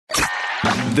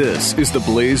This is the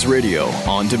Blaze Radio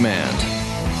on demand.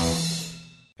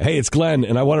 Hey, it's Glenn,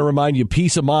 and I want to remind you,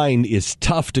 peace of mind is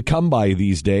tough to come by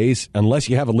these days unless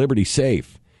you have a Liberty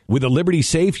Safe. With a Liberty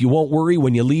Safe, you won't worry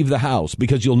when you leave the house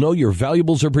because you'll know your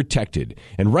valuables are protected.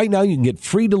 And right now, you can get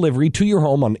free delivery to your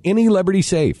home on any Liberty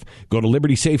Safe. Go to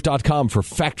LibertySafe.com for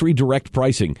factory direct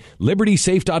pricing.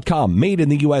 LibertySafe.com, made in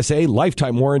the USA,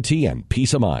 lifetime warranty, and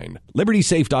peace of mind.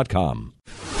 LibertySafe.com.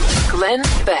 Glenn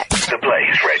Beck. The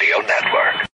Blaze Radio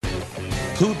Network.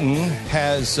 Putin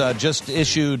has just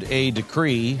issued a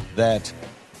decree that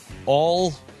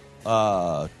all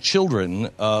children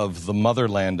of the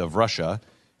motherland of Russia,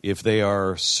 if they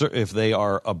are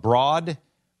abroad,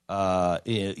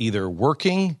 either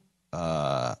working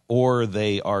or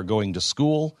they are going to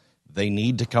school, they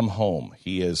need to come home.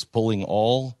 He is pulling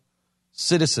all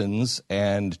citizens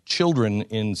and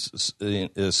children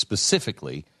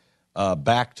specifically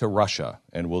back to Russia,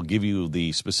 and we'll give you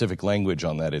the specific language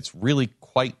on that. It's really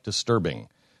quite disturbing.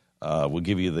 We'll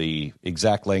give you the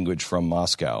exact language from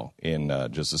Moscow in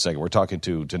just a second. We're talking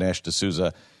to Dinesh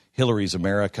D'Souza. Hillary's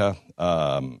America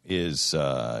is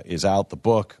out, the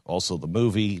book, also the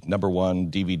movie, #1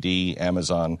 DVD,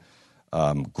 Amazon.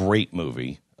 Great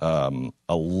movie. A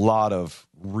lot of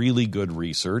really good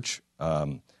research.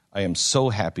 I am so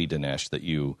happy, Dinesh, that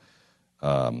you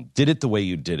did it the way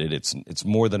you did it. It's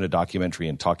more than a documentary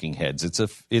and talking heads.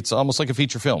 It's almost like a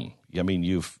feature film. I mean,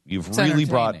 you've really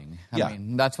brought. Yeah. I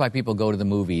mean, that's why people go to the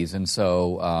movies, and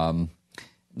so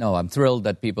no, I'm thrilled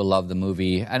that people love the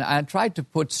movie. And I tried to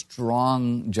put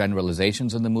strong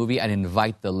generalizations in the movie and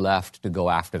invite the left to go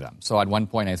after them. So at one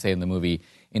point, I say in the movie,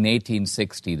 in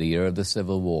 1860, the year of the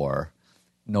Civil War,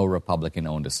 no Republican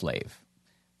owned a slave.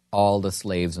 All the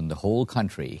slaves in the whole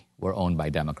country were owned by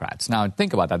Democrats. Now,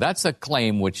 think about that. That's a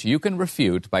claim which you can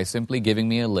refute by simply giving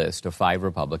me a list of 5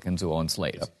 Republicans who own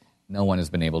slaves. Yep. No one has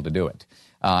been able to do it.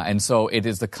 And so it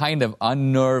is the kind of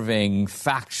unnerving,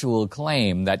 factual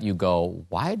claim that you go,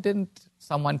 why didn't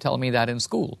someone tell me that in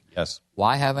school? Yes.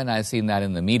 Why haven't I seen that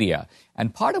in the media?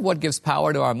 And part of what gives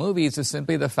power to our movies is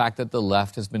simply the fact that the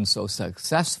left has been so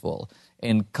successful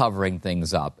in covering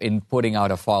things up, in putting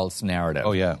out a false narrative.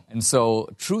 Oh, yeah. And so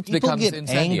truth becomes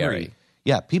incendiary. Angry.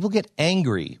 Yeah, people get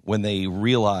angry when they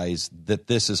realize that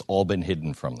this has all been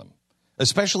hidden from them,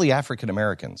 especially African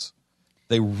Americans.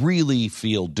 They really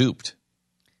feel duped.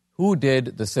 Who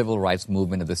did the civil rights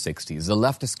movement of the 60s? The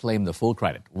leftists claim the full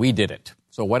credit. We did it.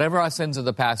 So whatever our sins of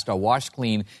the past are washed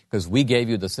clean because we gave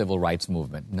you the civil rights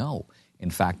movement. No. In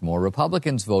fact, more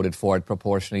Republicans voted for it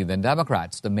proportionally than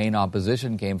Democrats. The main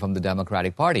opposition came from the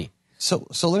Democratic Party. So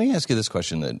let me ask you this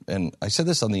question, and I said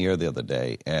this on the air the other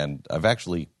day, and I've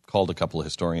actually called a couple of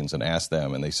historians and asked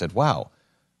them, and they said, wow,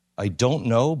 I don't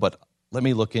know, but let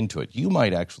me look into it. You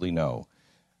might actually know.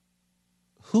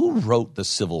 Who wrote the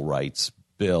Civil Rights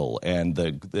Bill and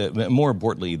more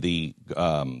importantly,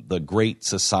 the Great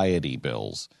Society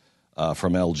bills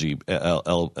from LBJ?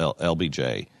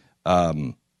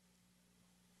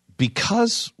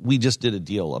 Because we just did a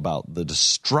deal about the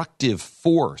destructive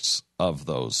force of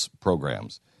those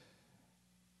programs,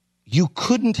 you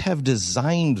couldn't have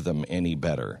designed them any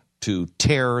better to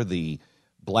tear the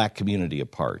black community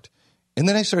apart. And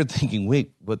then I started thinking,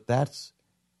 wait, but that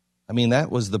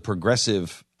was the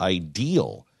progressive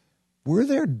ideal. Were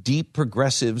there deep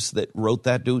progressives that wrote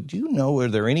that? Do you know, are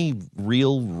there any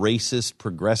real racist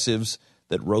progressives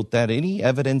that wrote that? Any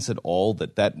evidence at all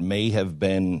that may have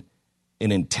been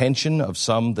an intention of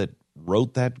some that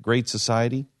wrote that Great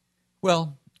Society?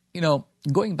 Well,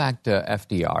 going back to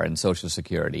FDR and Social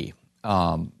Security,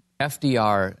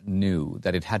 FDR knew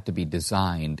that it had to be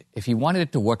designed. If he wanted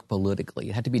it to work politically,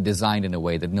 it had to be designed in a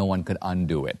way that no one could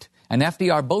undo it. And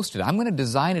FDR boasted, I'm going to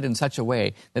design it in such a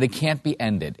way that it can't be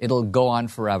ended. It'll go on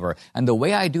forever. And the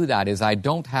way I do that is I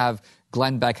don't have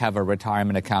Glenn Beck have a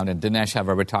retirement account and Dinesh have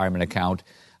a retirement account.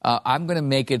 I'm going to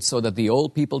make it so that the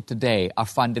old people today are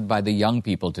funded by the young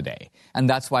people today. And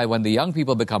that's why when the young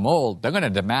people become old, they're going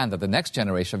to demand that the next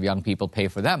generation of young people pay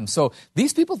for them. So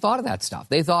these people thought of that stuff.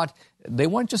 They thought they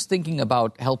weren't just thinking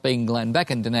about helping Glenn Beck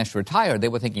and Dinesh retire. They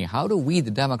were thinking, how do we, the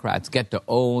Democrats, get to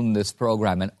own this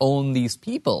program and own these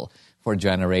people for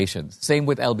generations? Same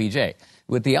with LBJ.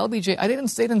 With the LBJ, they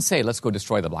didn't say, let's go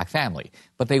destroy the black family.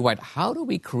 But they went, how do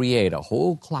we create a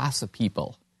whole class of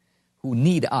people who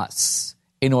need us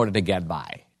in order to get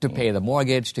by, to pay the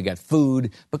mortgage, to get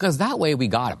food, because that way we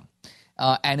got them.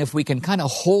 And if we can kind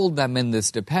of hold them in this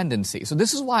dependency. So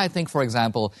this is why I think, for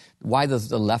example, why does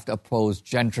the left oppose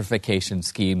gentrification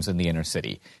schemes in the inner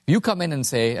city? If you come in and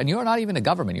say, and you're not even a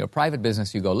government, you're a private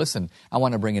business, you go, listen, I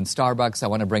want to bring in Starbucks, I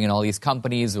want to bring in all these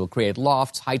companies, we'll create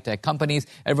lofts, high-tech companies,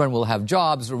 everyone will have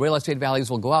jobs, the real estate values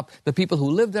will go up, the people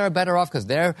who live there are better off because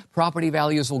their property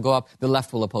values will go up, the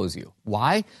left will oppose you.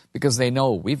 Why? Because they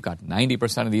know we've got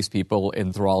 90% of these people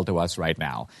enthralled to us right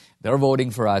now. They're voting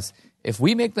for us. If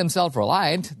we make them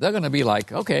self-reliant, they're going to be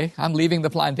like, okay, I'm leaving the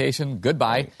plantation,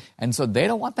 goodbye. Right. And so they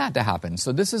don't want that to happen.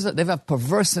 So they have a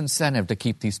perverse incentive to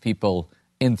keep these people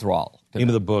enthralled. The name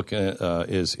of the book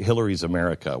is Hillary's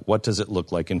America. What does it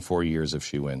look like in 4 years if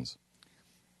she wins?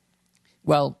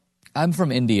 Well, I'm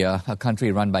from India, a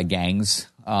country run by gangs.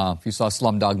 If you saw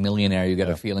Slumdog Millionaire, you get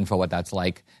a feeling for what that's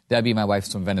like. Debbie, my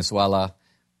wife's from Venezuela.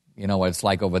 You know what it's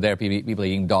like over there. People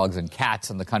eating dogs and cats,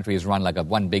 and the country is run like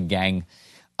one big gang.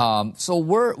 So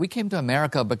we came to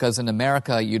America because in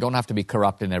America, you don't have to be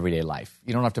corrupt in everyday life.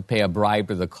 You don't have to pay a bribe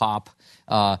to the cop.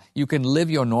 You can live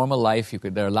your normal life.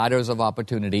 There are ladders of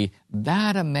opportunity.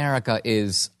 That America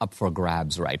is up for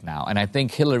grabs right now. And I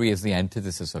think Hillary is the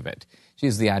antithesis of it.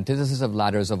 She's the antithesis of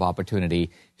ladders of opportunity.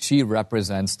 She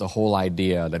represents the whole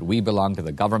idea that we belong to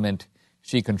the government.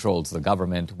 She controls the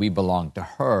government. We belong to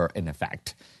her, in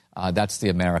effect. That's the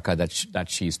America that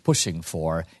she's pushing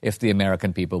for if the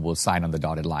American people will sign on the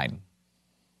dotted line.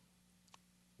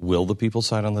 Will the people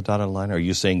sign on the dotted line? Are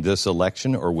you saying this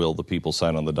election, or will the people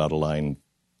sign on the dotted line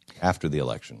after the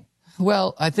election?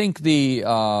 Well, I think the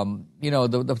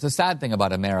sad thing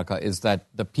about America is that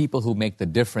the people who make the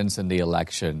difference in the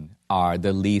election are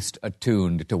the least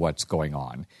attuned to what's going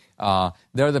on.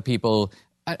 They're the people...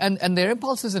 And their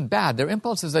impulse isn't bad. Their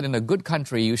impulse is that in a good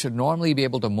country, you should normally be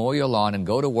able to mow your lawn and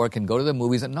go to work and go to the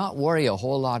movies and not worry a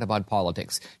whole lot about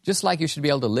politics. Just like you should be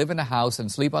able to live in a house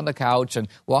and sleep on the couch and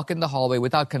walk in the hallway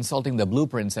without consulting the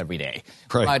blueprints every day.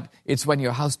 Right. But it's when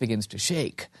your house begins to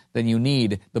shake, then you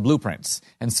need the blueprints.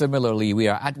 And similarly, we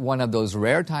are at one of those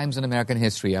rare times in American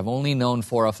history. I've only known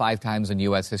 4 or 5 times in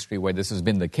U.S. history where this has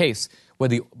been the case, where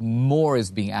more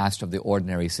is being asked of the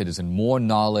ordinary citizen, more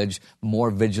knowledge, more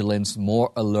vigilance,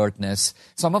 more alertness.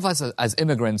 Some of us as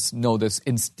immigrants know this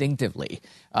instinctively.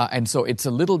 And so it's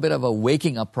a little bit of a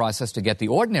waking up process to get the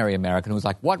ordinary American who's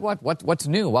like, what's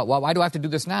new? Why do I have to do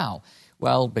this now?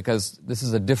 Well, because this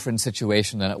is a different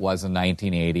situation than it was in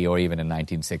 1980 or even in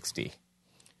 1960.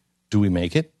 Do we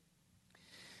make it?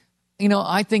 You know,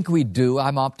 I think we do.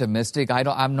 I'm optimistic.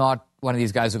 I'm not one of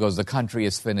these guys who goes, the country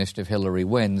is finished if Hillary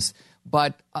wins.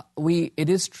 But it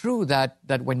is true that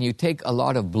when you take a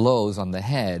lot of blows on the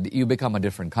head, you become a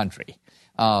different country.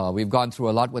 We've gone through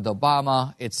a lot with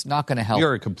Obama. It's not going to help. We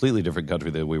are a completely different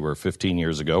country than we were 15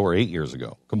 years ago or 8 years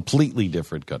ago. Completely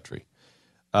different country.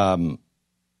 In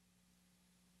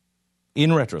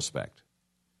retrospect,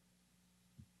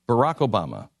 Barack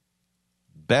Obama,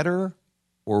 better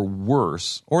or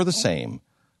worse or the same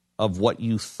of what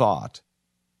you thought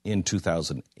in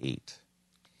 2008?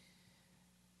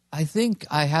 I think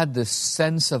I had this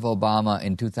sense of Obama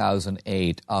in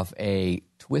 2008 of a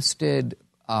twisted,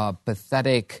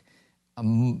 pathetic,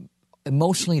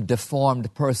 emotionally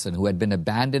deformed person who had been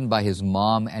abandoned by his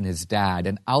mom and his dad,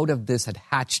 and out of this had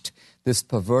hatched this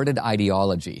perverted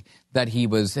ideology that he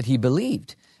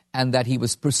believed and that he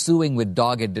was pursuing with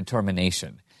dogged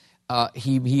determination.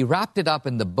 He wrapped it up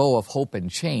in the bow of hope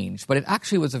and change, but it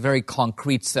actually was a very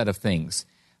concrete set of things.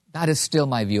 That is still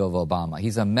my view of Obama.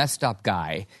 He's a messed up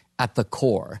guy at the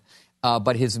core,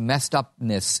 but his messed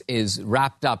upness is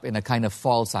wrapped up in a kind of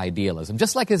false idealism,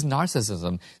 just like his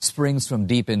narcissism springs from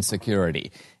deep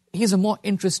insecurity. He's a more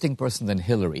interesting person than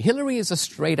Hillary. Hillary is a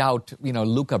straight-out,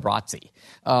 Luca Brasi.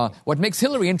 What makes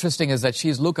Hillary interesting is that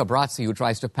she's Luca Brasi who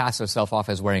tries to pass herself off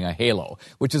as wearing a halo,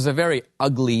 which is a very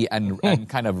ugly and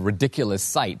kind of ridiculous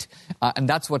sight. And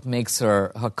that's what makes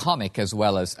her comic as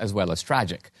well as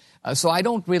tragic. So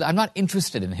I'm not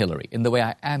interested in Hillary in the way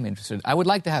I am interested. I would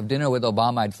like to have dinner with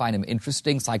Obama. I'd find him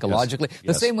interesting psychologically. Yes.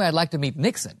 The same way I'd like to meet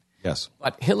Nixon. Yes.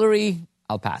 But Hillary,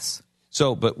 I'll pass.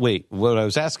 So, but wait, what I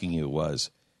was asking you was,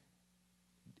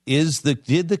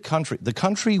 did the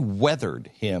country weathered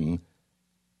him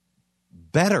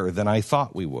better than I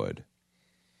thought we would?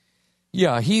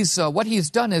 Yeah, what he's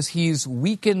done is he's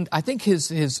weakened. I think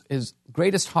his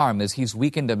greatest harm is he's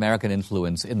weakened American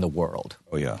influence in the world.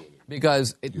 Oh, yeah.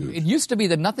 Because it used to be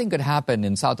that nothing could happen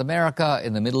in South America,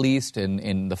 in the Middle East,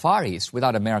 in the Far East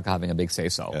without America having a big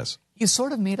say-so. Yes. He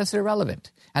sort of made us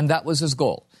irrelevant, and that was his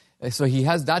goal. So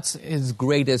that's his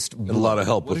greatest... And a lot of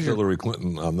help with Hillary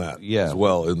Clinton on that as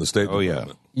well in the State Department.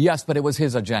 Yeah. Yes, but it was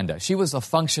his agenda. She was a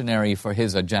functionary for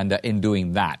his agenda in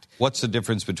doing that. What's the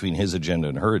difference between his agenda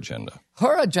and her agenda?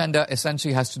 Her agenda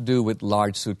essentially has to do with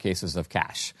large suitcases of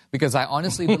cash, because I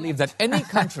honestly believe that any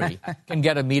country can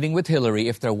get a meeting with Hillary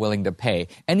if they're willing to pay.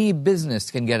 Any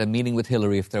business can get a meeting with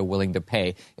Hillary if they're willing to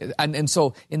pay. And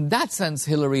so in that sense,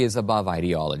 Hillary is above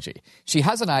ideology. She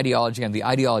has an ideology, and the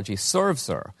ideology serves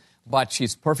her, but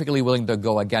she's perfectly willing to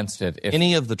go against it.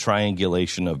 Any of the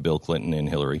triangulation of Bill Clinton and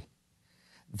Hillary?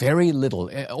 Very little.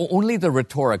 Only the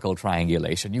rhetorical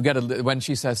triangulation. You get when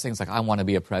she says things like, I want to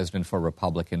be a president for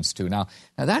Republicans too. Now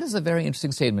that is a very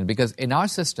interesting statement, because in our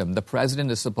system, the president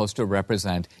is supposed to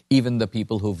represent even the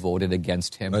people who voted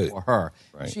against him or her.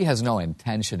 Right. She has no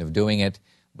intention of doing it,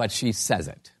 but she says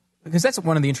it. Because that's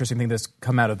one of the interesting things that's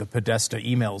come out of the Podesta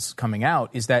emails coming out,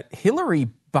 is that Hillary,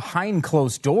 behind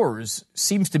closed doors,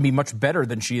 seems to be much better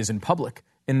than she is in public,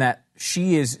 in that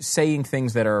she is saying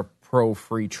things that are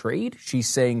pro-free trade. She's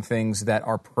saying things that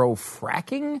are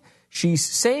pro-fracking. She's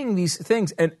saying these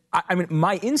things, and I mean,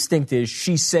 my instinct is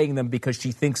she's saying them because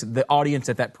she thinks the audience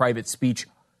at that private speech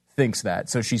thinks that.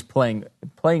 So she's playing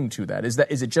to that. Is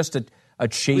it just a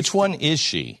chase? Which one is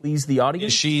she? Please the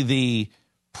audience? Is she the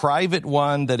private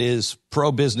one that is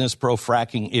pro-business,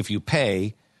 pro-fracking if you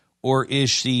pay, or is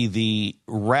she the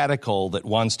radical that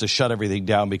wants to shut everything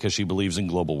down because she believes in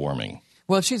global warming?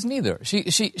 Well, she's neither.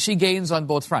 She gains on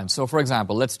both fronts. So, for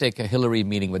example, let's take a Hillary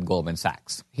meeting with Goldman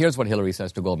Sachs. Here's what Hillary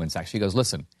says to Goldman Sachs. She goes,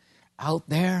 listen, out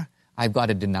there, I've got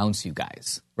to denounce you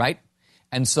guys, right?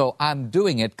 And so I'm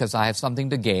doing it because I have something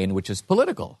to gain, which is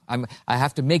political. I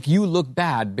have to make you look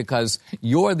bad because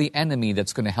you're the enemy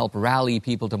that's going to help rally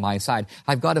people to my side.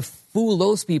 I've got to fool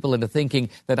those people into thinking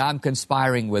that I'm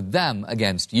conspiring with them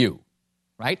against you,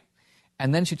 right?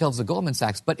 And then she tells the Goldman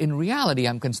Sachs, but in reality,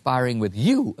 I'm conspiring with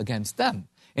you against them.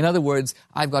 In other words,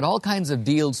 I've got all kinds of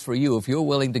deals for you. If you're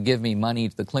willing to give me money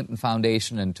to the Clinton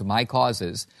Foundation and to my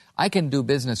causes, I can do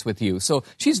business with you. So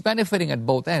she's benefiting at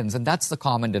both ends, and that's the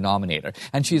common denominator.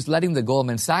 And she's letting the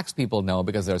Goldman Sachs people know,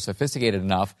 because they're sophisticated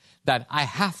enough, that I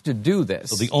have to do this.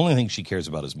 So the only thing she cares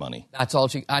about is money. That's all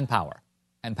and power.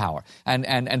 And power.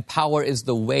 And power is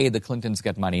the way the Clintons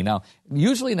get money. Now,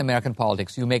 usually in American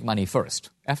politics, you make money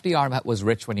first. FDR was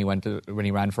rich when he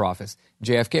ran for office.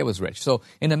 JFK was rich. So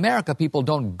in America, people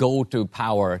don't go to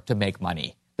power to make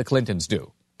money. The Clintons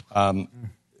do.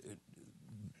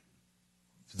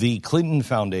 The Clinton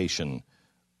Foundation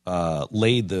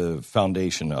laid the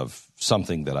foundation of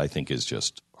something that I think is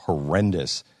just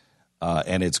horrendous,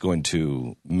 and it's going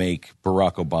to make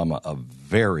Barack Obama a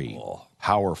very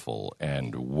powerful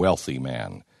and wealthy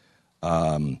man.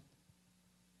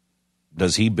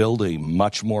 Does he build a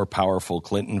much more powerful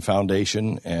Clinton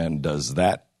Foundation, and does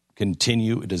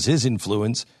his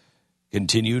influence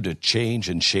continue to change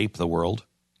and shape the world?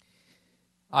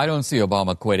 I don't see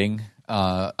Obama quitting.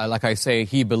 Like I say,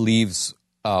 he believes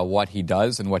what he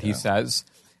does and what he says.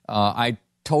 I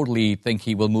totally think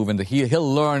he will move into,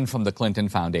 he'll learn from the Clinton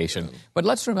Foundation. Yeah. But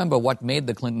let's remember what made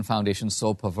the Clinton Foundation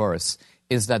so perverse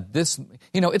is that this,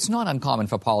 it's not uncommon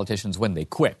for politicians when they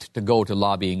quit to go to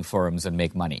lobbying firms and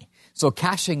make money. So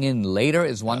cashing in later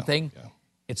is one thing. Yeah.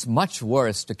 It's much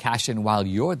worse to cash in while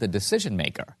you're the decision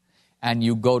maker. And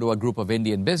you go to a group of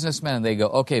Indian businessmen and they go,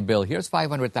 okay, Bill, here's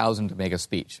 $500,000 to make a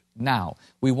speech. Now,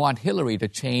 we want Hillary to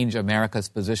change America's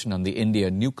position on the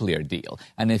India nuclear deal.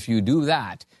 And if you do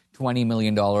that, $20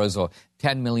 million or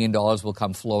 $10 million will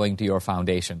come flowing to your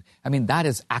foundation. I mean, that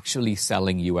is actually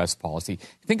selling U.S. policy.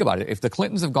 Think about it. If the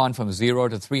Clintons have gone from $0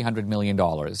 to $300 million,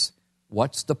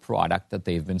 what's the product that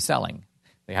they've been selling?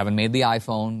 They haven't made the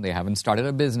iPhone. They haven't started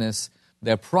a business.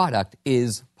 Their product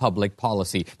is public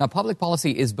policy. Now, public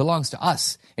policy belongs to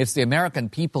us. It's the American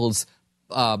people's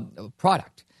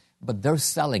product. But they're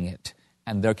selling it,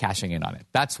 and they're cashing in on it.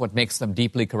 That's what makes them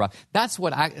deeply corrupt. That's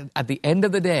what, at the end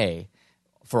of the day,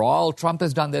 for all Trump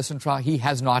has done this and Trump, he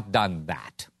has not done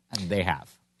that, and they have.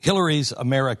 Hillary's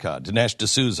America, Dinesh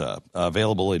D'Souza,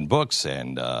 available in books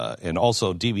and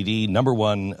also DVD,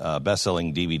 #1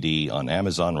 best-selling DVD on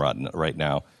Amazon right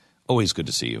now. Always good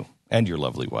to see you and your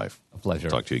lovely wife. A pleasure.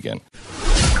 Talk to you again.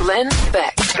 Glenn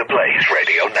Beck. The Blaze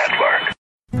Radio Network.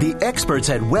 The experts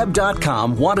at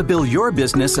Web.com want to build your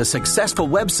business a successful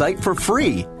website for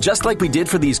free, just like we did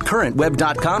for these current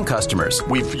Web.com customers.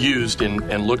 We've used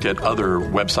and looked at other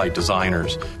website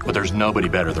designers, but there's nobody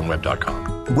better than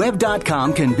Web.com.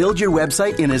 Web.com can build your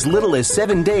website in as little as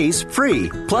 7 days free.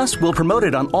 Plus, we'll promote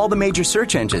it on all the major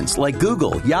search engines like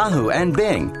Google, Yahoo, and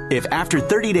Bing. If after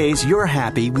 30 days you're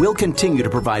happy, we'll continue to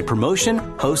provide promotion,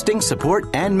 hosting, support,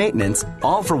 and maintenance,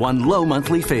 all for one low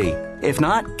monthly fee. If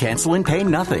not, cancel and pay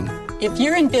nothing. If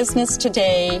you're in business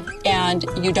today and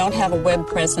you don't have a web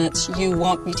presence, you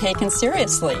won't be taken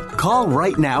seriously. Call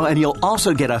right now and you'll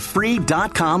also get a free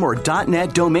 .com or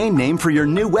 .net domain name for your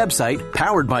new website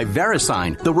powered by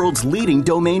VeriSign, the world's leading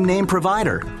domain name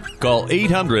provider. Call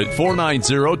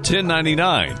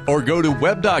 800-490-1099 or go to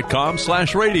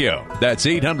web.com/radio. That's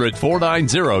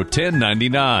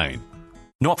 800-490-1099.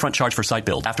 No upfront charge for site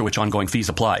build, after which ongoing fees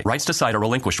apply. Rights to site are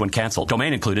relinquished when canceled.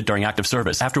 Domain included during active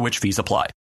service, after which fees apply.